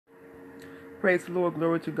Praise the Lord.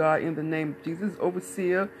 Glory to God in the name of Jesus.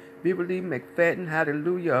 Overseer Beverly McFadden.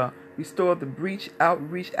 Hallelujah. Restore the breach,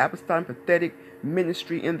 outreach, apostolic, prophetic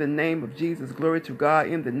ministry in the name of Jesus. Glory to God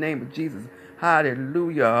in the name of Jesus.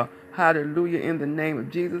 Hallelujah. Hallelujah in the name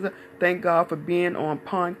of Jesus. Thank God for being on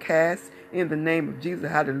Podcast in the name of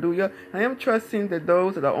Jesus. Hallelujah. I am trusting that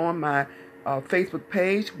those that are on my Facebook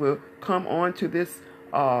page will come on to this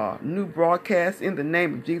new broadcast in the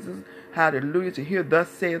name of Jesus. Hallelujah. To hear thus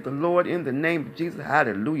saith the Lord in the name of Jesus.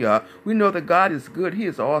 Hallelujah. We know that God is good. He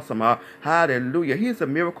is awesome. Hallelujah. He is a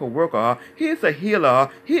miracle worker. He is a healer.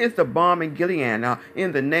 He is the balm in Gilead.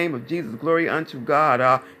 In the name of Jesus. Glory unto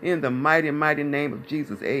God. In the mighty, mighty name of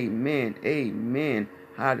Jesus. Amen. Amen.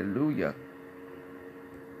 Hallelujah.